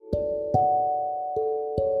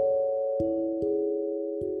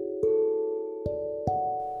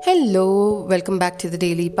Hello, welcome back to the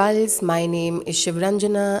Daily Pulse. My name is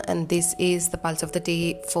Shivranjana and this is the Pulse of the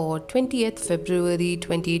Day for 20th February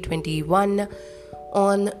 2021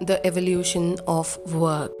 on the evolution of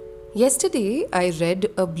work. Yesterday, I read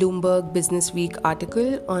a Bloomberg Business Week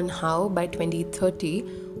article on how by 2030,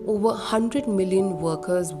 over 100 million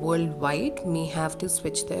workers worldwide may have to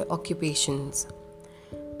switch their occupations.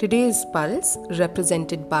 Today's Pulse,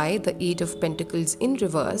 represented by the Eight of Pentacles in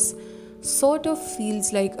reverse, sort of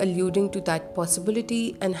feels like alluding to that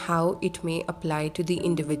possibility and how it may apply to the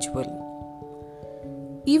individual.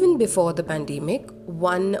 Even before the pandemic,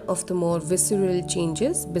 one of the more visceral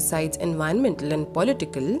changes, besides environmental and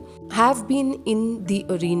political, have been in the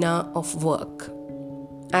arena of work.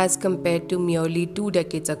 As compared to merely 2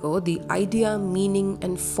 decades ago, the idea, meaning,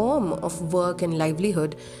 and form of work and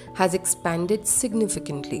livelihood has expanded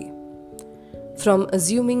significantly. From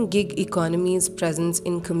assuming gig economy's presence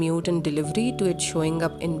in commute and delivery to it showing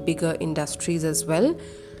up in bigger industries as well,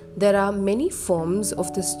 there are many forms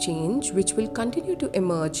of this change which will continue to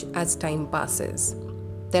emerge as time passes.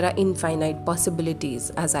 There are infinite possibilities,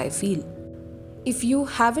 as I feel. If you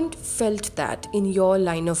haven't felt that in your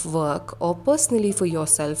line of work or personally for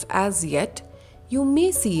yourself as yet, you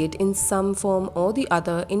may see it in some form or the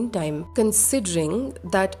other in time, considering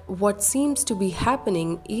that what seems to be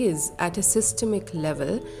happening is at a systemic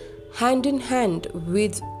level, hand in hand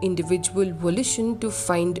with individual volition to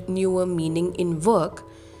find newer meaning in work,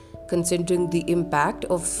 considering the impact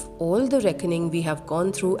of all the reckoning we have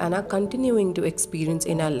gone through and are continuing to experience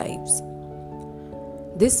in our lives.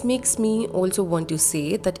 This makes me also want to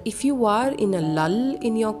say that if you are in a lull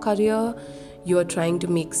in your career, you are trying to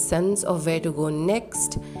make sense of where to go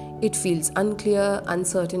next, it feels unclear,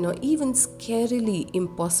 uncertain, or even scarily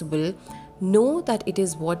impossible, know that it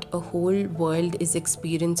is what a whole world is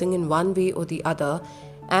experiencing in one way or the other,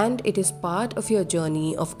 and it is part of your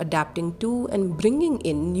journey of adapting to and bringing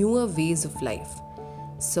in newer ways of life.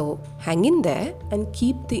 So hang in there and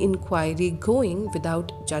keep the inquiry going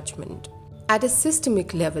without judgment. At a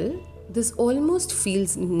systemic level, this almost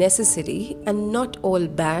feels necessary and not all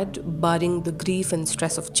bad, barring the grief and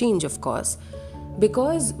stress of change, of course,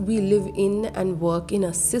 because we live in and work in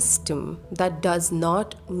a system that does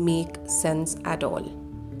not make sense at all.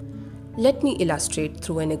 Let me illustrate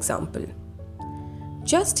through an example.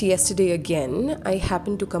 Just yesterday again, I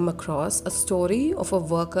happened to come across a story of a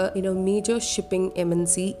worker in a major shipping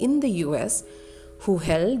MNC in the US who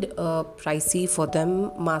held a pricey for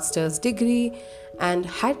them master's degree and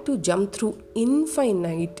had to jump through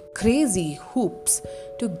infinite crazy hoops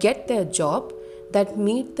to get their job that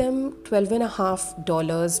made them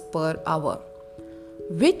 $12.50 per hour,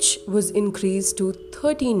 which was increased to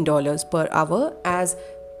 $13 per hour as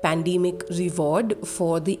pandemic reward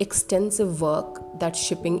for the extensive work that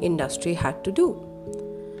shipping industry had to do.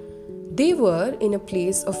 They were in a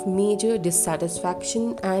place of major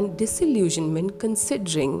dissatisfaction and disillusionment,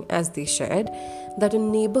 considering, as they shared, that a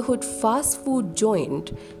neighborhood fast food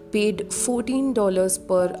joint paid $14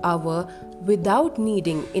 per hour without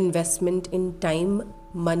needing investment in time,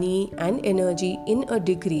 money, and energy in a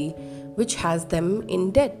degree which has them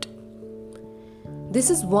in debt. This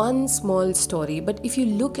is one small story, but if you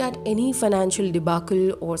look at any financial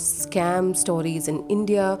debacle or scam stories in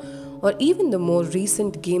India, or even the more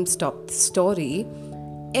recent GameStop story,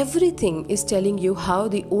 everything is telling you how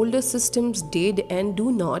the older systems did and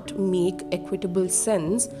do not make equitable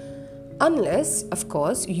sense, unless, of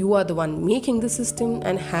course, you are the one making the system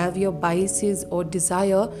and have your biases or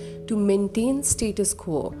desire to maintain status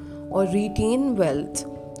quo or retain wealth,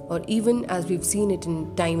 or even, as we've seen it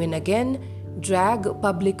in time and again, drag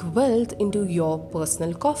public wealth into your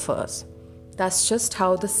personal coffers. That's just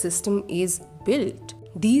how the system is built.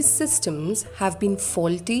 These systems have been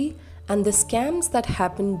faulty, and the scams that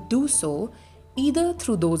happen do so either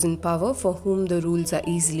through those in power for whom the rules are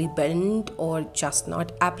easily bent or just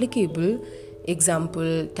not applicable,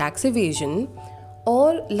 example tax evasion,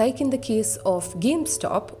 or like in the case of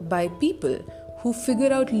GameStop, by people who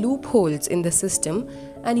figure out loopholes in the system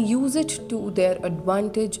and use it to their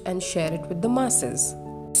advantage and share it with the masses.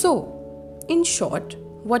 So, in short,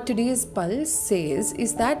 what today's Pulse says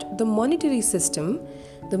is that the monetary system,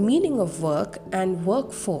 the meaning of work, and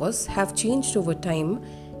workforce have changed over time,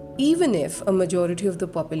 even if a majority of the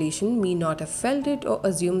population may not have felt it or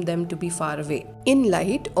assumed them to be far away. In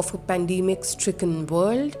light of a pandemic-stricken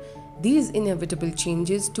world, these inevitable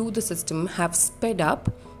changes to the system have sped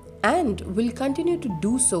up and will continue to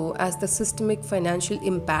do so as the systemic financial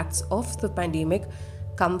impacts of the pandemic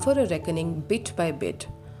come for a reckoning bit by bit,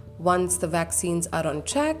 once the vaccines are on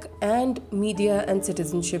track and media and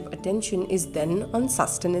citizenship attention is then on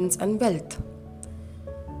sustenance and wealth.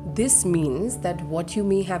 This means that what you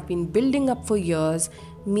may have been building up for years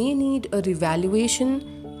may need a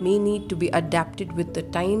revaluation, may need to be adapted with the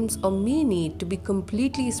times, or may need to be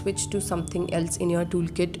completely switched to something else in your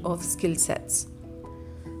toolkit of skill sets.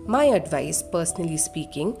 My advice, personally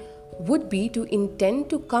speaking, would be to intend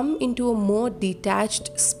to come into a more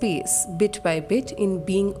detached space bit by bit in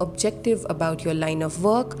being objective about your line of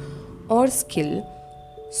work or skill,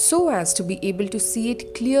 so as to be able to see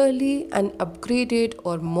it clearly and upgrade it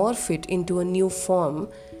or morph it into a new form,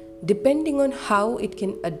 depending on how it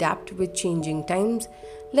can adapt with changing times,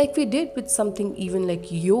 like we did with something even like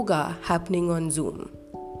yoga happening on Zoom.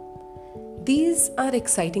 These are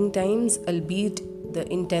exciting times, albeit the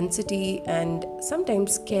intensity and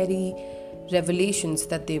sometimes scary revelations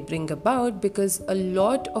that they bring about, because a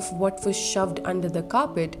lot of what was shoved under the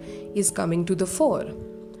carpet is coming to the fore.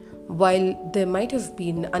 While there might have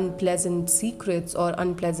been unpleasant secrets or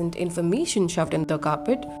unpleasant information shoved under the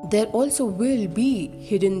carpet, there also will be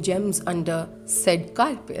hidden gems under said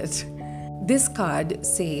carpet. This card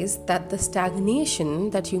says that the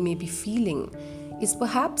stagnation that you may be feeling is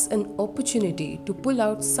perhaps an opportunity to pull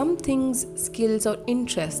out some things, skills, or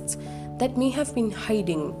interests that may have been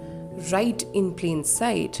hiding right in plain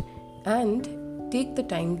sight, and take the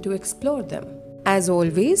time to explore them. As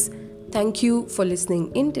always, thank you for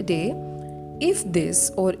listening in today. If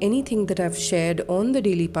this or anything that I've shared on the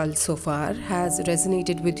Daily Pulse so far has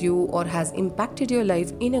resonated with you or has impacted your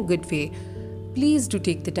life in a good way, please do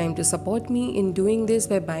take the time to support me in doing this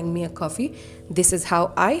by buying me a coffee. This is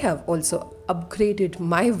how I have also upgraded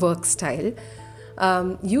my work style.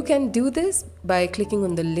 You can do this by clicking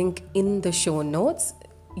on the link in the show notes.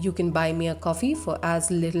 You can buy me a coffee for as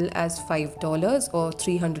little as $5 or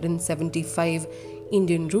 375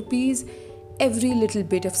 Indian rupees. Every little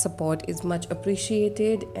bit of support is much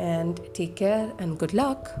appreciated, and take care and good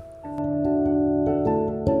luck.